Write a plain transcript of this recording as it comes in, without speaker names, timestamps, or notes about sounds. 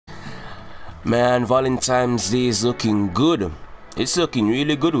Man, Valentine's Day is looking good. It's looking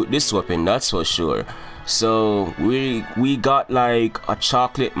really good with this weapon, that's for sure. So we got like a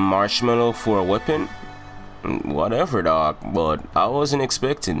chocolate marshmallow for a weapon. Whatever, dog. But I wasn't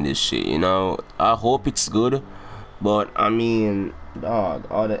expecting this shit, you know. I hope it's good. But I mean, dog,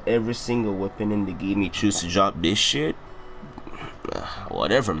 every single weapon in the game you choose to drop this shit.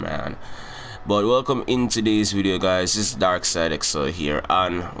 Whatever, man. But welcome in today's video, guys. This is DarkSideXO here,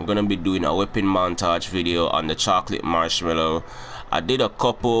 and we're gonna be doing a weapon montage video on the chocolate marshmallow. I did a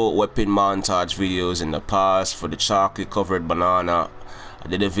couple weapon montage videos in the past for the chocolate covered banana. I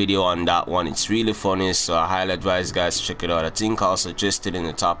did a video on that one. It's really funny, so I highly advise guys to check it out. I think I'll suggest it in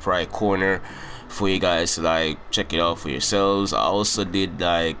the top right corner for you guys to like check it out for yourselves. I also did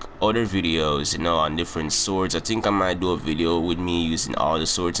like other videos, you know, on different swords. I think I might do a video with me using all the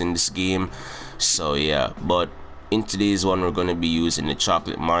swords in this game. So yeah, but in today's one we're gonna be using the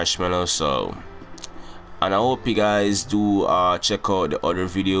chocolate marshmallow. So, and I hope you guys do check out the other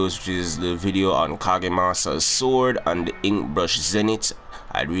videos, which is the video on Kagemasa's sword and the ink brush Zenith.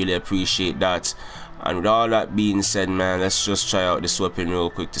 I'd really appreciate that. And with all that being said, man, let's just try out this weapon real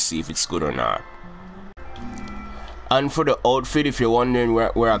quick to see if it's good or not. And for the outfit, if you're wondering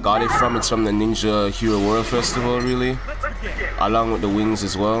where I got it from, it's from the Ninja Hero World Festival, really, along with the wings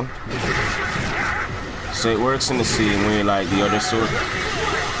as well. So it works in the same way like the other sword.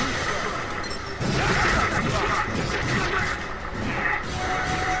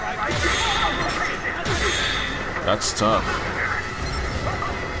 That's tough.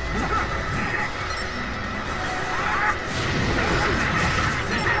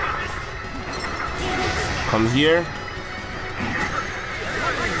 Come here.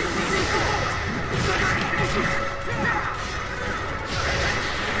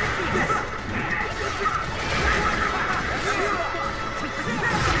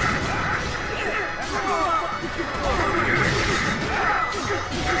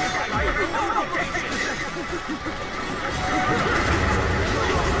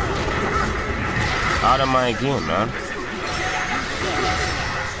 Out of my game, man.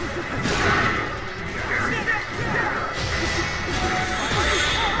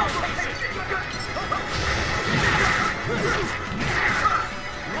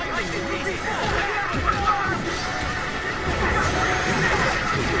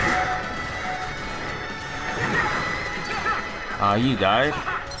 You died.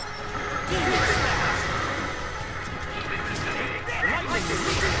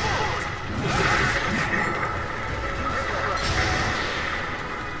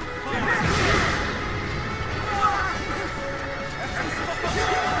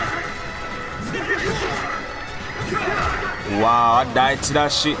 Wow, I died to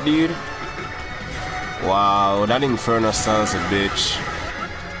that shit, dude. Wow, that Inferno sounds a bitch.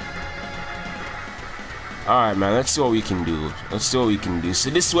 Alright, man, let's see what we can do. So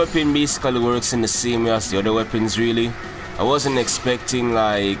this weapon basically works in the same way as the other weapons, really. I wasn't expecting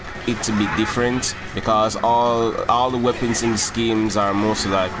like it to be different because all the weapons in these games are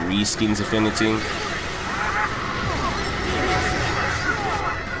mostly like reskins, if anything.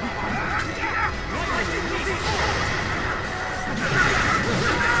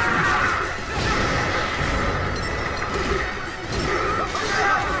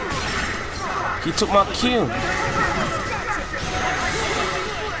 He took my kill.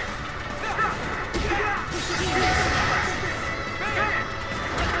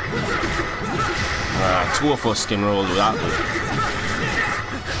 Two of us can roll that way.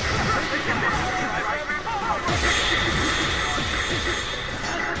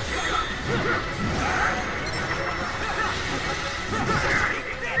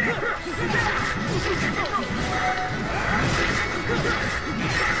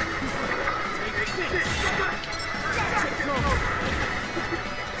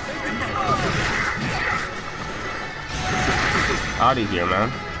 Out of here, man.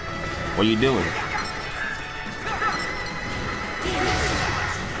 What are you doing?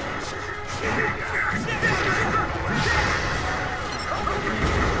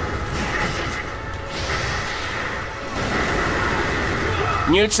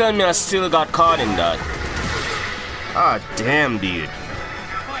 You're telling me I still got caught in that? Ah, damn, dude.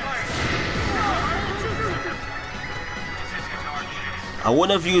 I would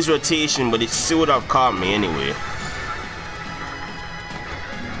have used rotation, but it still would have caught me anyway.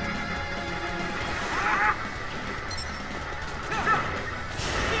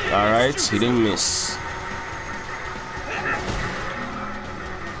 Alright, he didn't miss.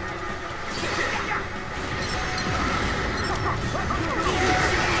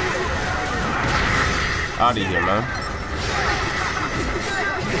 Out of here, man.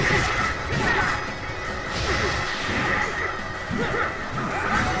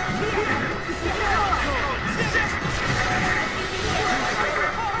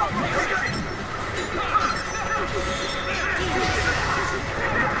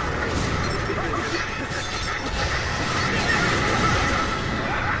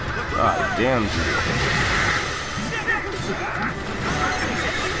 Damn.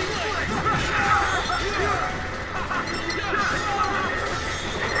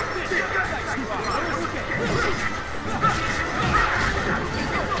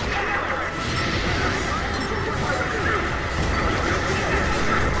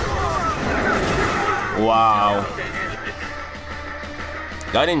 Wow.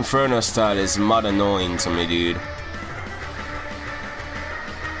 That Inferno style is mad annoying to me, dude.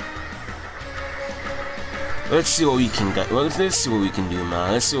 Let's see what we can get. Well, let's see what we can do,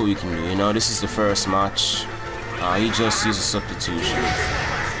 man. Let's see what we can do. You know, this is the first match. He just used a substitution.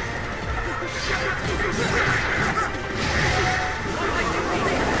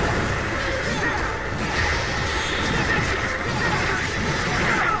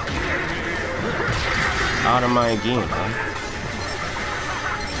 Out of my game, man.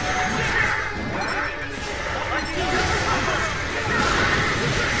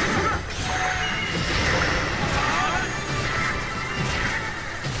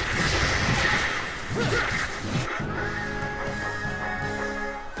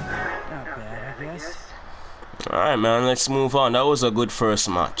 Alright, man, let's move on. That was a good first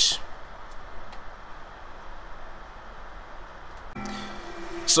match.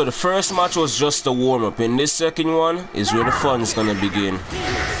 So the first match was just a warm-up, and this second one is where the fun is gonna begin.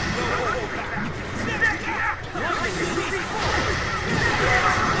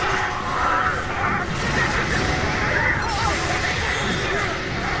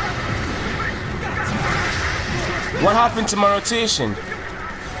 What happened to my rotation?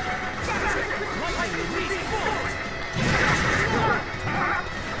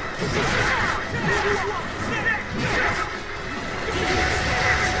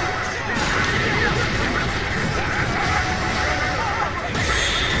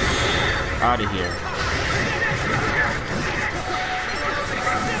 Out of here.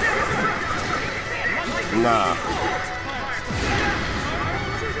 Nah.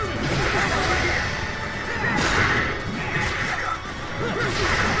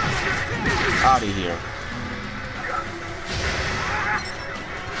 Out of here.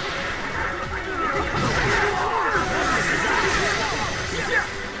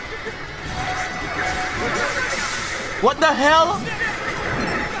 What the hell?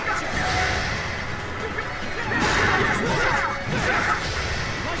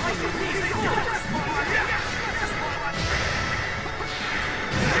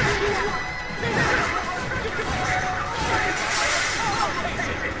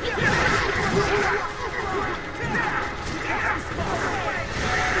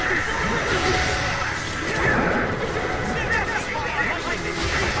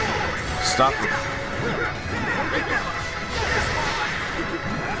 Stop it.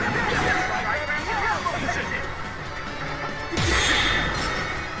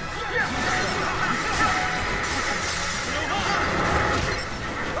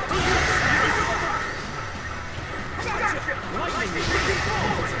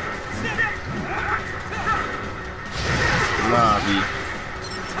 Nah, B.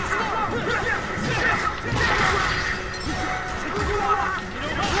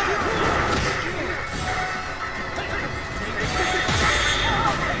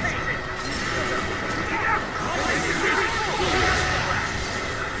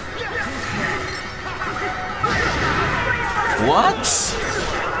 What?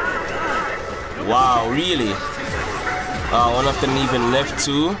 Wow, really? One of them even left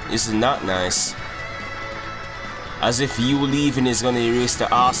too? Isn't that nice? As if you leaving is gonna erase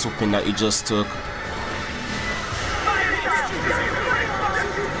the ass whooping that you just took.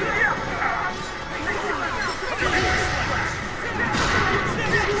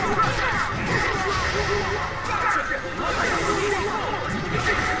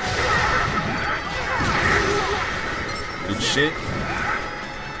 Good shit.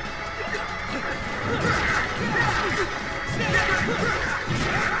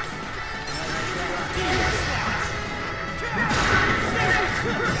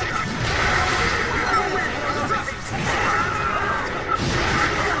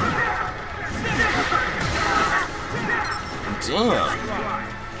 Damn.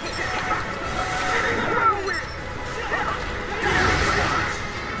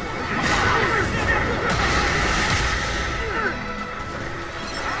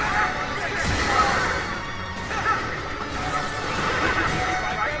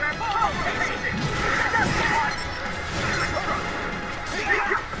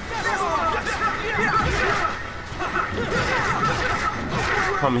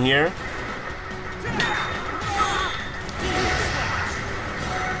 Come here.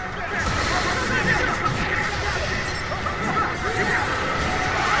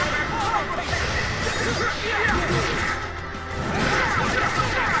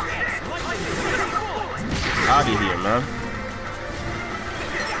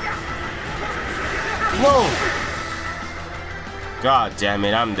 No! God damn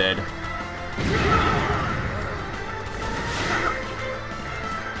it, I'm dead.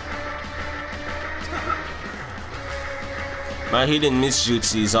 My hidden miss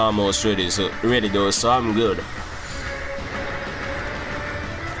jutsu is almost ready though, so I'm good.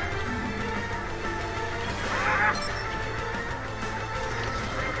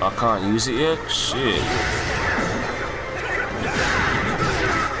 I can't use it yet? Shit.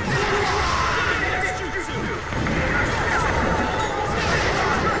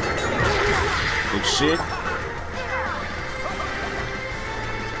 Good shit.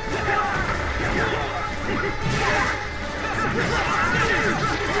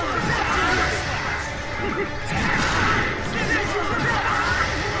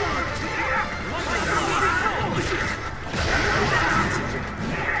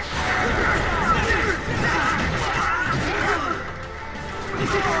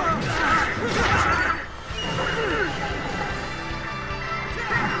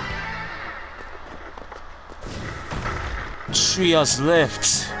 She has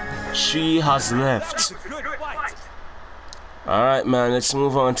left. She has left. Alright, man, let's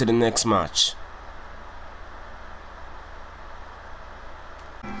move on to the next match.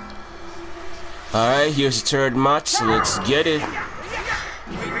 Alright, here's the third match, so let's get it.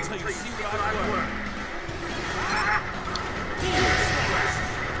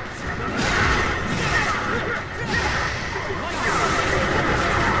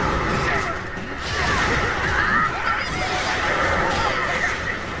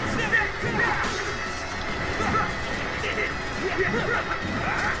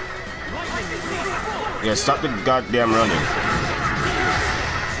 Yeah, stop the goddamn running.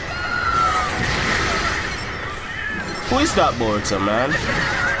 Who is that Boruto, man?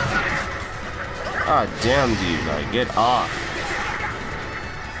 Ah, damn, dude. Like, get off.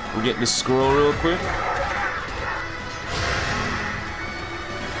 Get this scroll real quick.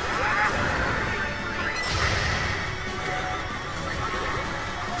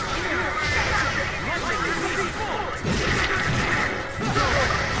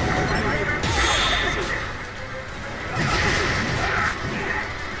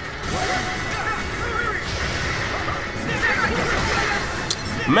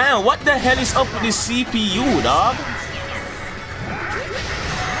 Man, what the hell is up with this CPU, dog?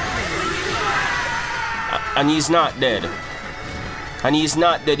 And he's not dead. And he's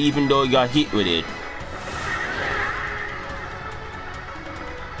not dead even though he got hit with it.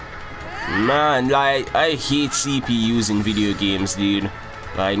 Man, like, I hate CPUs in video games, dude.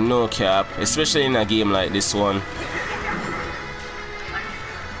 Like, no cap. Especially in a game like this one.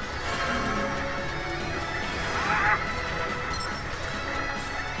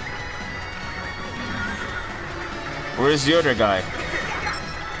 Where's the other guy?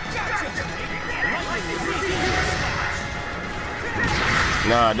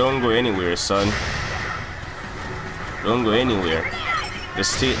 Nah, don't go anywhere, son. Don't go anywhere.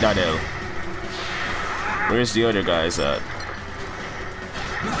 Just take that L. Where's the other guys at?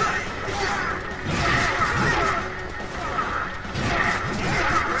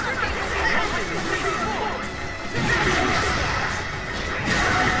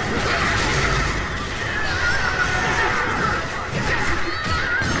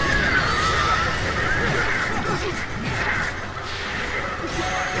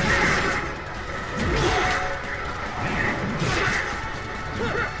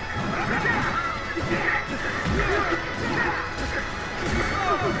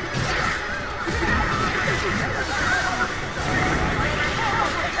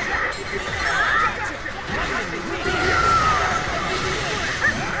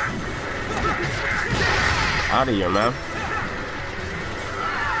 Out of here, man.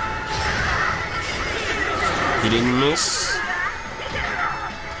 He didn't miss.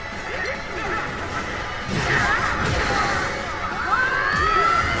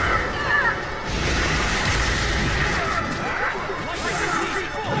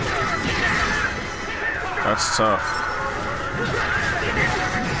 That's tough.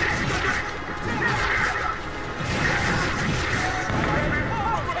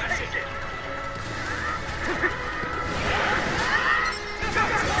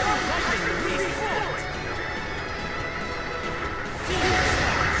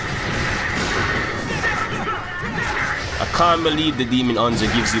 I can't believe the Demon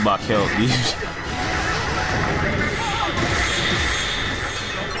Unza gives you back health, dude.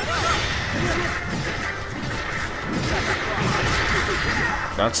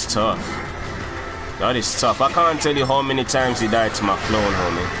 That's tough. That is tough. I can't tell you how many times he died to my clone,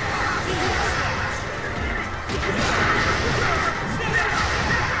 homie.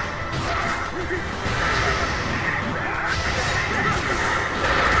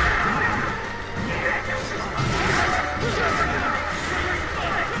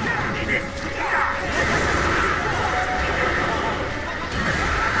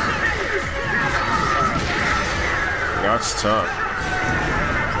 That's tough.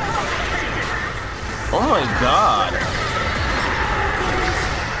 Oh my god.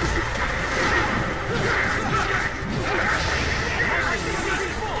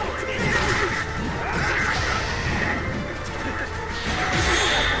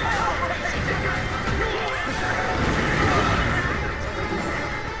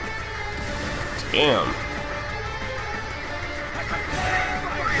 Damn.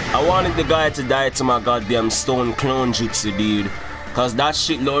 I wanted the guy to die to my goddamn stone clone jutsu, dude. Cause that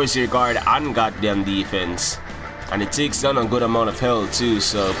shit lowers your guard and goddamn defense. And it takes down a good amount of health too,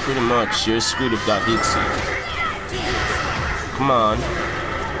 so pretty much you're screwed if that hits you. Come on.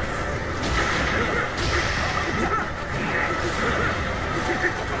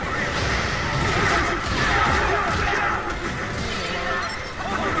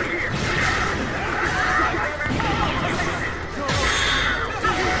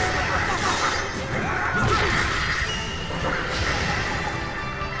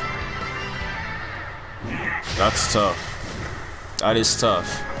 That's tough. That is tough.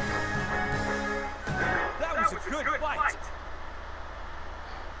 That was a good fight.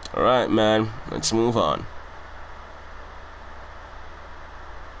 Alright, man. Let's move on.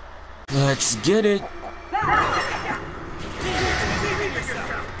 Let's get it.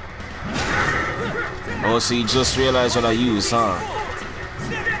 Oh, so you just realized what I use, huh?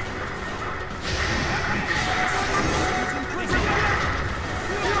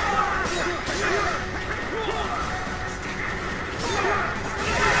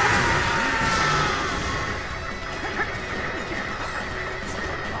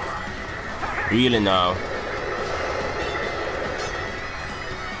 Really now?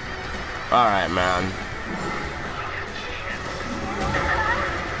 Alright, man.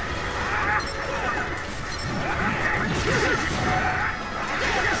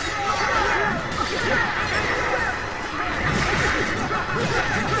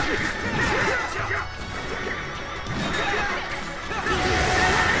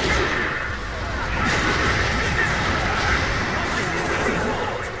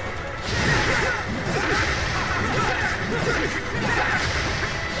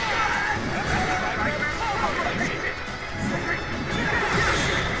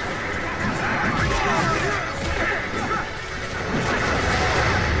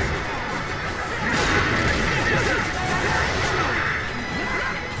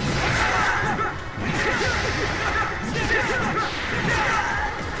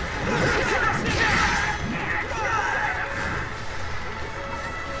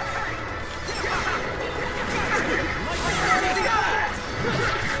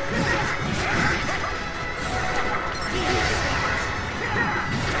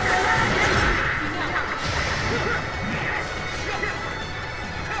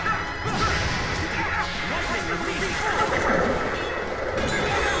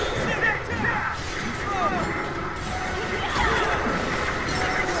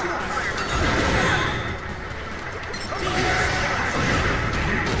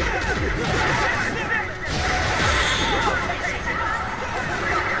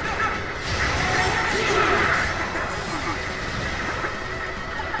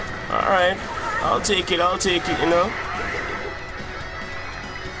 Alright, I'll take it, you know.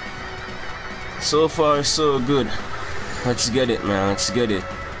 So far, so good. Let's get it, man, let's get it.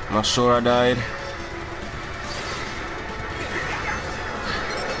 Not sure I died.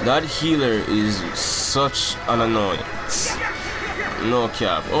 That healer is such an annoyance. No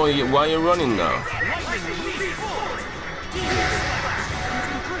cap. Oh, why are you running now?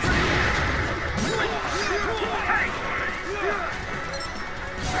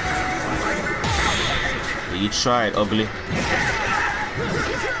 You tried, ugly.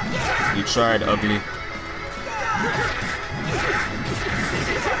 You tried, ugly.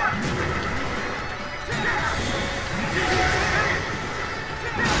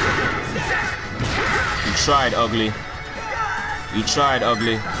 You tried, ugly. You tried,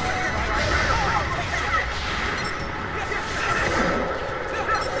 ugly.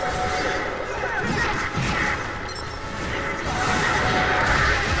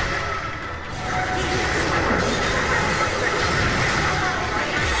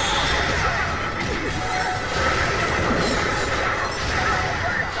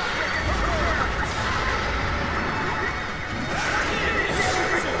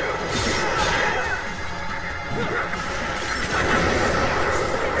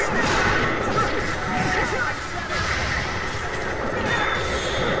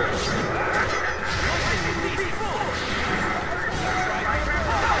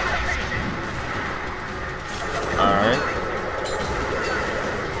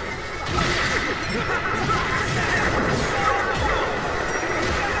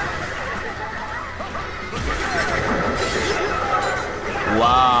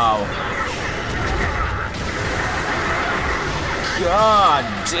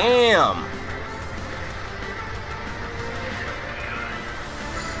 Damn.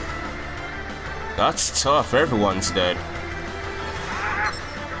 That's tough. Everyone's dead.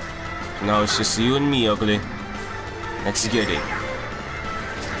 Now it's just you and me, ugly. Let's get it.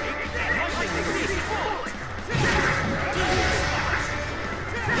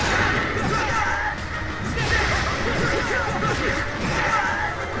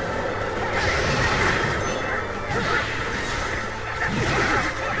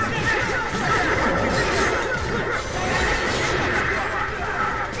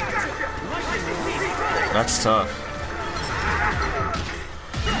 That's tough.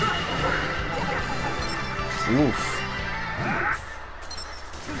 Oof.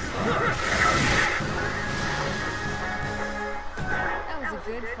 That was a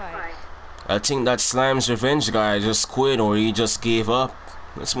good fight. I think that Slime's revenge guy just quit or he just gave up.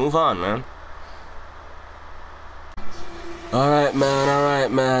 Let's move on, man. Alright,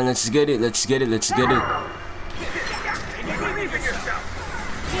 man. Let's get it. Let's get it.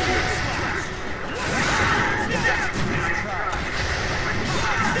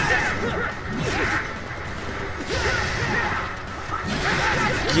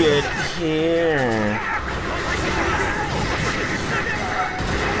 Get here.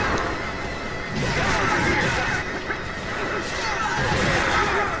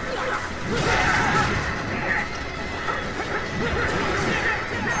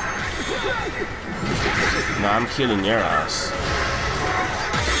 Nah, I'm killing your ass.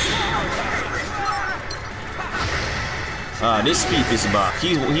 Ah, this peep is back.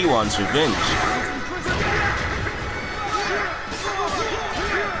 He wants revenge.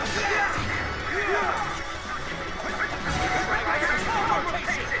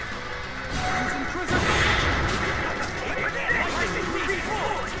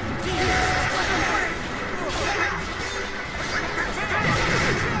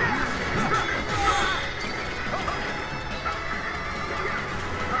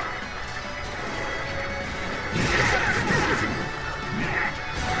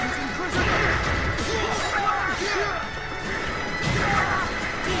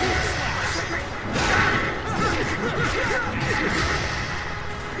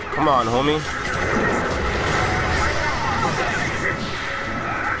 Come on, homie.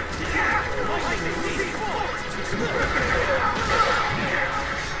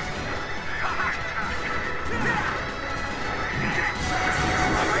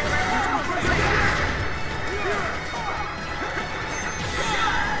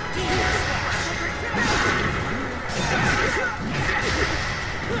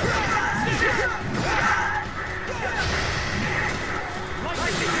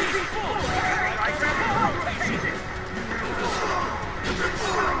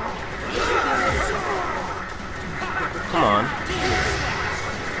 Come on.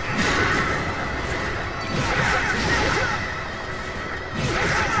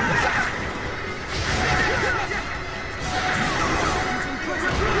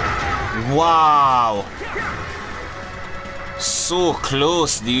 Wow. So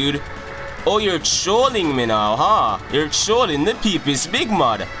close, dude. Oh, you're trolling me now, huh? You're trolling. The peep is big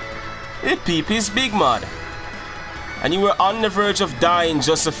mud. The peep is big mud. And you were on the verge of dying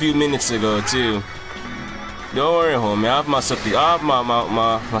just a few minutes ago, too. Don't worry, homie. I have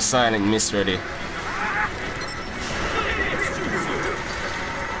my silent miss ready.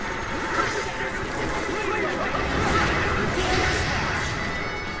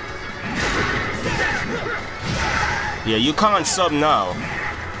 Yeah, you can't sub now.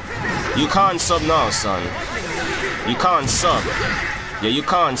 You can't sub now, son. You can't sub. Yeah, you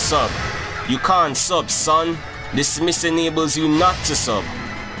can't sub. You can't sub, son. Dismiss enables you not to sub.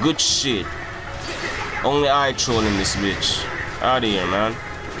 Good shit. Only I trolling this bitch. Out of here, man.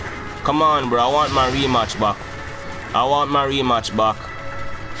 Come on, bro. I want my rematch back. I want my rematch back.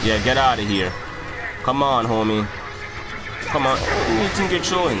 Yeah, get out of here. Come on, homie. Come on. Who do you think you're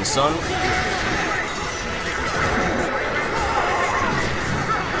trolling, son?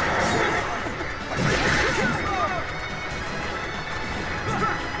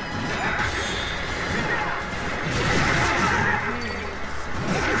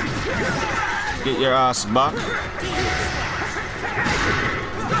 Get your ass back.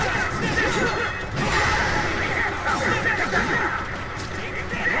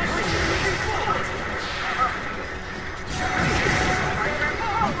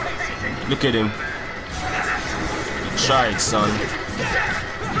 Look at him. You tried, son.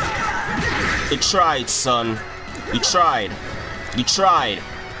 You tried, son. You tried. You tried.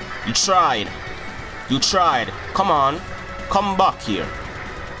 You tried. You tried. Come on. Come back here.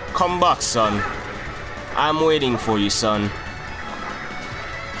 Come back, son. I'm waiting for you, son.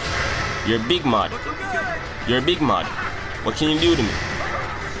 You're big mad. You're big mad. What can you do to me?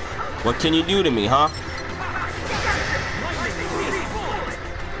 What can you do to me, huh?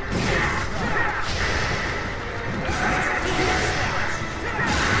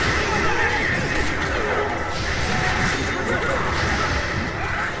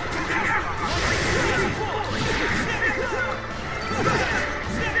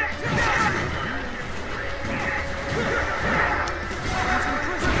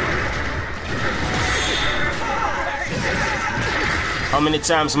 How many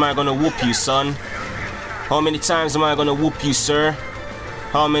times am I gonna whoop you, son? How many times am I gonna whoop you, sir?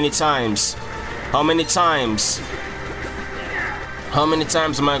 How many times? How many times? How many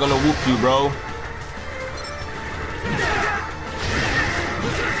times am I gonna whoop you, bro?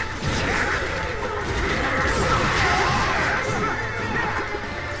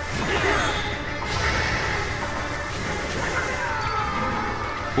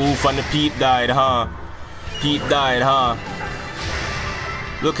 Oof, and the peep died, huh? Peep died, huh?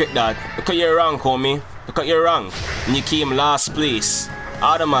 Look at that. Look at your rank, homie. Look at your rank. And you came last place.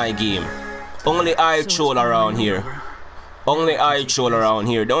 Out of my game. Only I troll around here. Only I troll around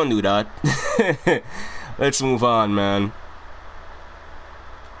here. Don't do that. Let's move on, man.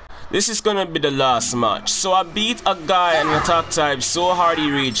 This is gonna be the last match. So I beat a guy in attack type so hard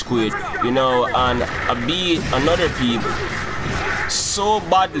he rage quit. You know, and I beat another peep so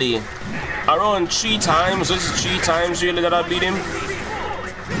badly. Around 3 times. Was it 3 times really that I beat him?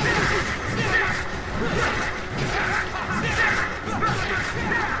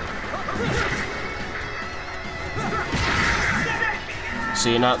 So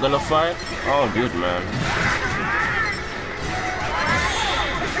you're not gonna fight? Oh, good, man.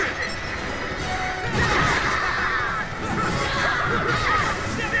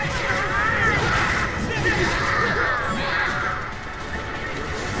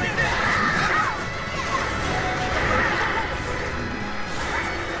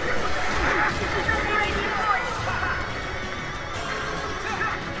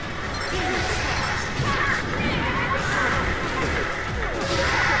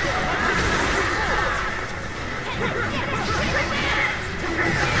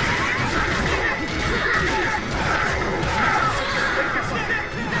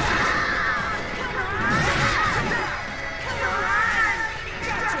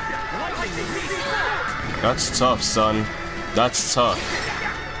 That's tough, son. That's tough.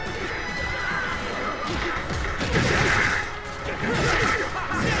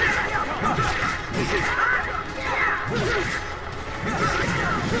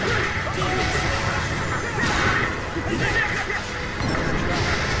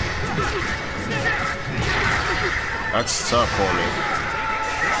 That's tough, homie.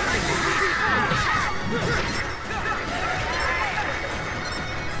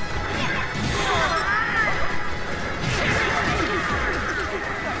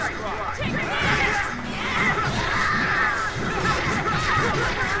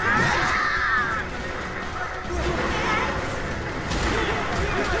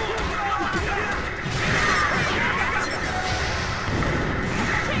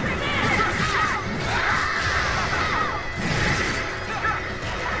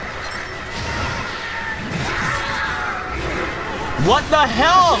 What the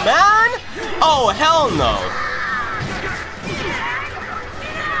hell, man? Oh, hell no.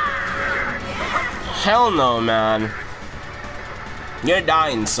 Hell no, man. You're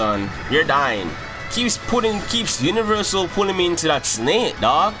dying, son. You're dying. Keeps Universal pulling me into that snake,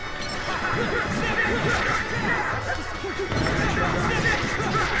 dog.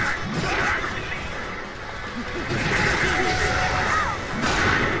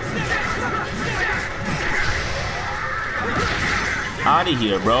 Out of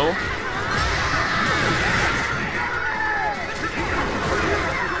here, bro.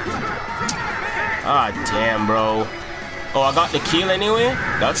 Ah, damn, bro. Oh, I got the kill anyway?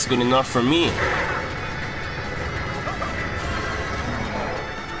 That's good enough for me.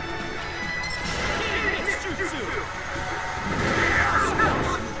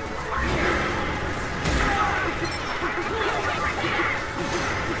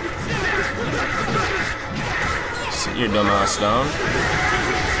 Sit your dumb ass down.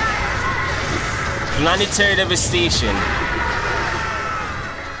 Planetary devastation.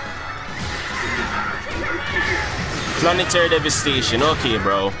 Planetary devastation. Okay,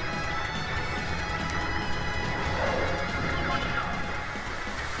 bro.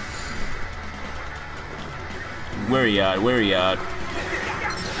 Where you at? Where you at?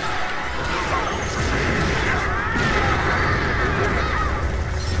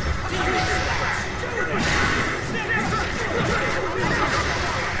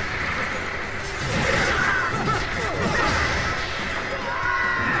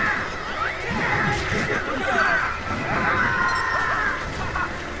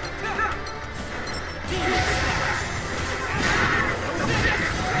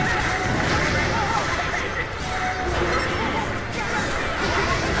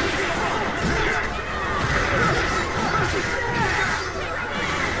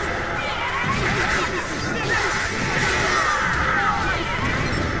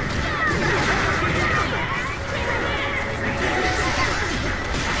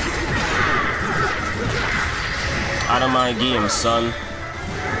 Out of my game, son.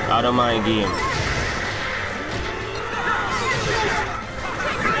 Out of my game.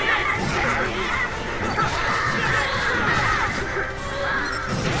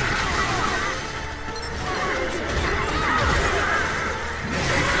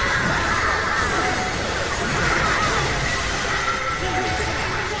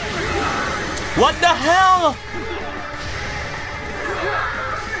 What the hell?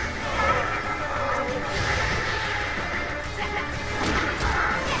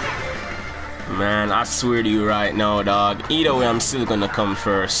 Man, I swear to you right now, dog. Either way, I'm still gonna come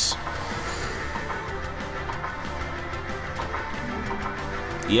first.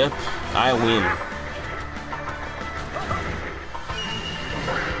 Yep, I win.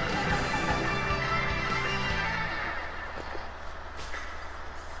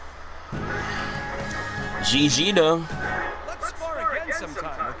 GG though. Let's spar again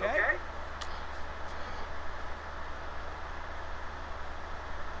sometime, okay?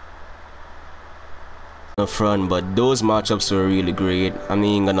 Front, but those matchups were really great. I'm not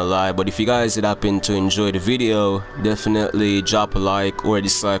even gonna lie, but if you guys did happen to enjoy the video, definitely drop a like or a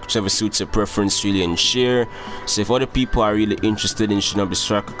dislike, whichever suits your preference, really, and share. So if other people are really interested in Shinobi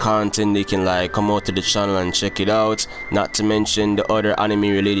Striker content, they can like come out to the channel and check it out, not to mention the other anime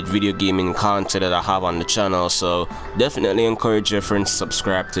related video gaming content that I have on the channel. So definitely encourage your friends to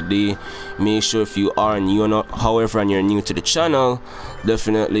subscribe today. Make sure if you are new, however, and you're new to the channel,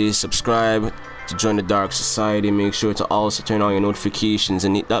 definitely subscribe to join the dark society. Make sure to also turn on your notifications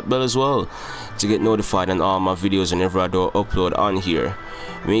and hit that bell as well to get notified on all my videos whenever I do upload on here.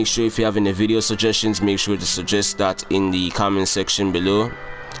 Make sure if you have any video suggestions, make sure to suggest that in the comment section below.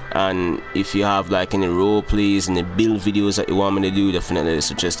 And if you have like any role plays and the build videos that you want me to do, definitely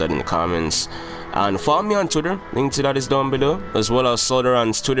suggest that in the comments. And follow me on Twitter, link to that is down below, as well as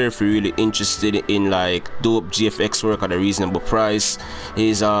Sodaran's Twitter if you're really interested in like dope GFX work at a reasonable price.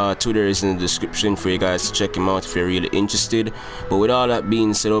 His Twitter is in the description for you guys to check him out if you're really interested. But with all that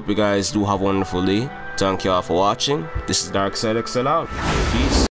being said, hope you guys do have a wonderful day. Thank you all for watching. This is Dark Side XL out. Peace.